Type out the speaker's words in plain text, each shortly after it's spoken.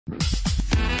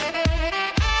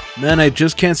Man, I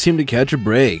just can't seem to catch a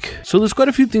break. So there's quite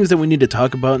a few things that we need to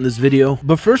talk about in this video,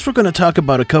 but first we're going to talk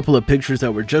about a couple of pictures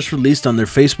that were just released on their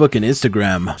Facebook and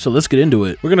Instagram. So let's get into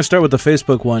it. We're going to start with the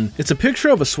Facebook one. It's a picture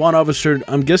of a SWAT officer.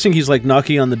 I'm guessing he's like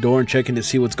knocking on the door and checking to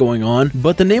see what's going on,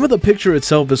 but the name of the picture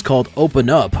itself is called Open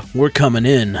Up, We're Coming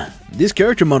In. These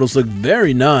character models look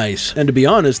very nice, and to be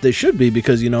honest, they should be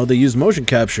because, you know, they use motion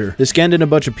capture. They scanned in a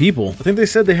bunch of people. I think they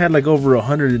said they had like over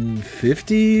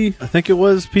 150, I think it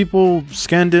was, people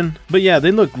scanned in. But yeah,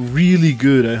 they look really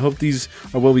good. I hope these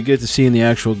are what we get to see in the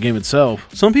actual game itself.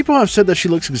 Some people have said that she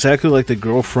looks exactly like the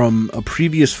girl from a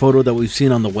previous photo that we've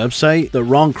seen on the website, the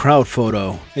Wrong Crowd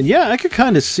photo. And yeah, I could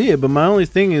kind of see it, but my only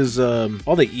thing is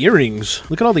all the earrings.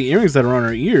 Look at all the earrings that are on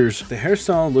her ears. The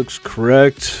hairstyle looks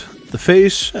correct. The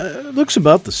face looks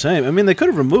about the same. I mean, they could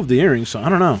have removed the earrings, so I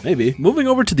don't know. Maybe. Moving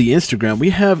over to the Instagram,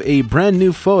 we have a brand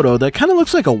new photo that kind of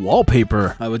looks like a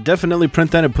wallpaper. I would definitely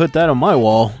print that and put that on my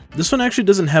wall. This one actually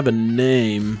doesn't have a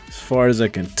name, as far as I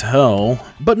can tell.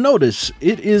 But notice,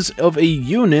 it is of a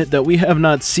unit that we have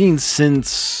not seen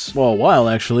since, well, a while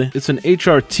actually. It's an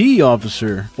HRT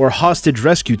officer, or hostage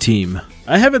rescue team.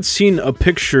 I haven't seen a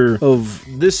picture of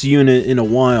this unit in a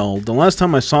while. The last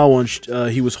time I saw one,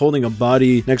 he was holding a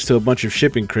body next to a bunch of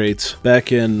shipping crates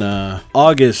back in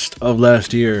August of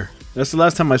last year. That's the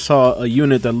last time I saw a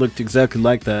unit that looked exactly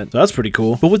like that. So that's pretty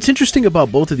cool. But what's interesting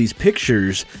about both of these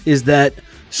pictures is that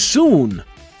soon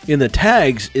in the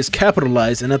tags is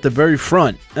capitalized and at the very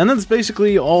front. And that's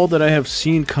basically all that I have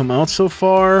seen come out so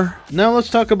far. Now let's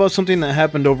talk about something that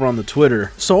happened over on the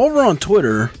Twitter. So over on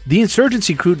Twitter, the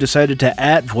insurgency crew decided to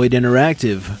 @Void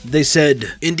Interactive. They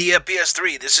said, "Indie FPS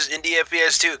 3, this is Indie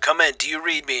FPS 2, come in, do you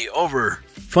read me? Over."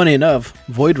 Funny enough,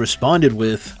 Void responded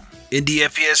with, "Indie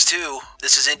FPS 2,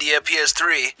 this is Indie FPS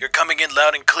 3, you're coming in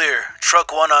loud and clear.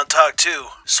 Truck 1 on Talk 2.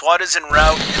 SWAT is en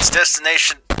route, its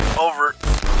destination, over."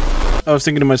 I was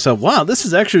thinking to myself, wow, this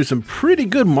is actually some pretty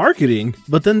good marketing.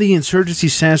 But then the Insurgency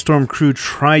Sandstorm crew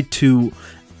tried to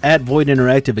 @Void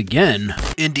Interactive again.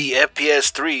 "Indie FPS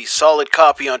 3, solid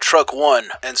copy on Truck 1,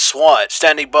 and SWAT,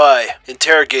 standing by,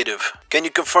 interrogative. Can you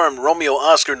confirm Romeo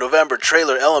Oscar November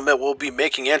trailer element will be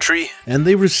making entry?" And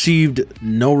they received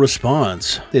no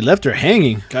response. They left her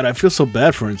hanging. God, I feel so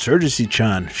bad for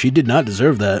Insurgency-chan. She did not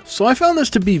deserve that. So I found this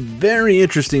to be very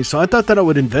interesting, so I thought that I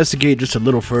would investigate just a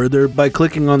little further by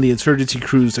clicking on the Insurgency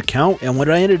crew's account, and what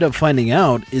I ended up finding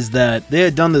out is that they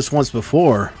had done this once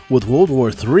before with World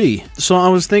War III. So I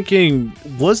was thinking,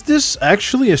 was this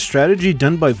actually a strategy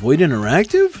done by Void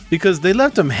Interactive? Because they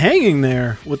left them hanging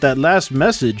there with that last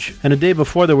message, and a day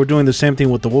before they were doing the same thing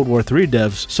with the World War III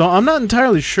devs. So I'm not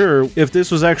entirely sure if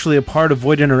this was actually a part of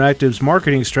Void Interactive's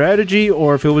marketing strategy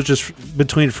or if it was just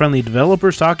between friendly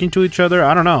developers talking to each other.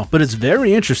 I don't know, but it's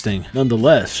very interesting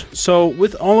nonetheless. So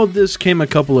with all of this came a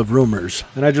couple of rumors,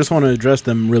 and I just want to address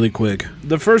them really quick.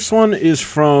 The first one is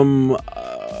from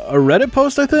a Reddit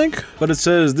post, I think, but it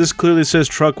says, "This clearly says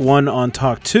Truck 1 on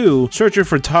Talk 2. Searching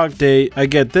for Talk date. I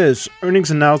get this. Earnings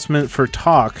announcement for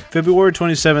Talk, February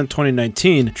 27,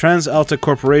 2019. TransAlta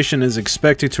Corporation is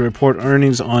expected to report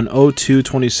earnings on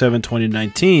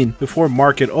 02/27/2019 before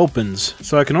market opens.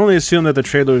 So I can only assume that the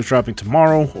trailer is dropping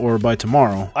tomorrow or by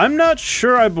tomorrow." I'm not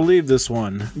sure I believe this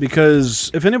one, because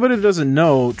if anybody doesn't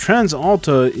know,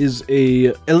 TransAlta is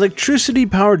a electricity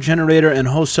power generator and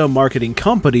wholesale marketing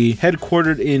company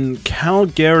headquartered in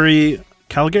Calgary,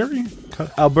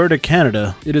 Alberta,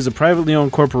 Canada. It is a privately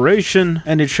owned corporation,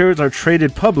 and its shares are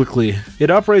traded publicly. It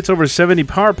operates over 70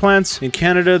 power plants in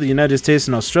Canada, the United States,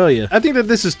 and Australia. I think that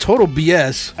this is total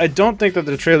BS. I don't think that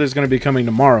the trailer is going to be coming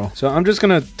tomorrow, so I'm just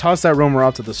going to toss that rumor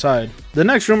off to the side. The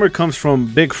next rumor comes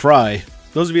from Big Fry.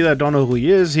 Those of you that don't know who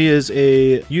he is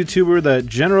a YouTuber that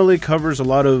generally covers a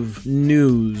lot of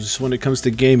news when it comes to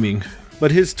gaming.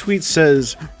 But his tweet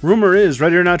says, "Rumor is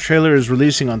Ready or Not trailer is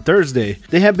releasing on Thursday.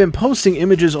 They have been posting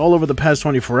images all over the past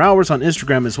 24 hours on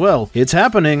Instagram as well. It's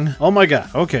happening." Oh my god.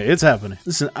 Okay, it's happening.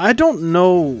 Listen, I don't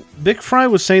know. Big Fry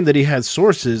was saying that he had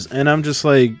sources, and I'm just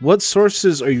like, what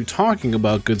sources are you talking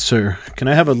about, good sir? Can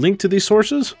I have a link to these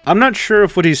sources? I'm not sure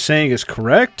if what he's saying is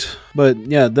correct, but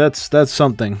yeah, that's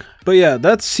something. But yeah,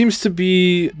 that seems to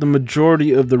be the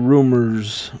majority of the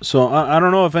rumors. So I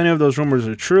don't know if any of those rumors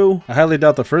are true. I highly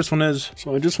doubt the first one is.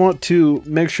 So I just want to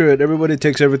make sure that everybody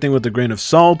takes everything with a grain of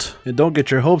salt. And don't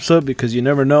get your hopes up, because you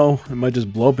never know. It might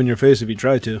just blow up in your face if you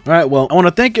try to. Alright, well, I want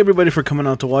to thank everybody for coming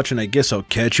out to watch, and I guess I'll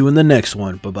catch you in the next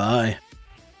one. Bye-bye.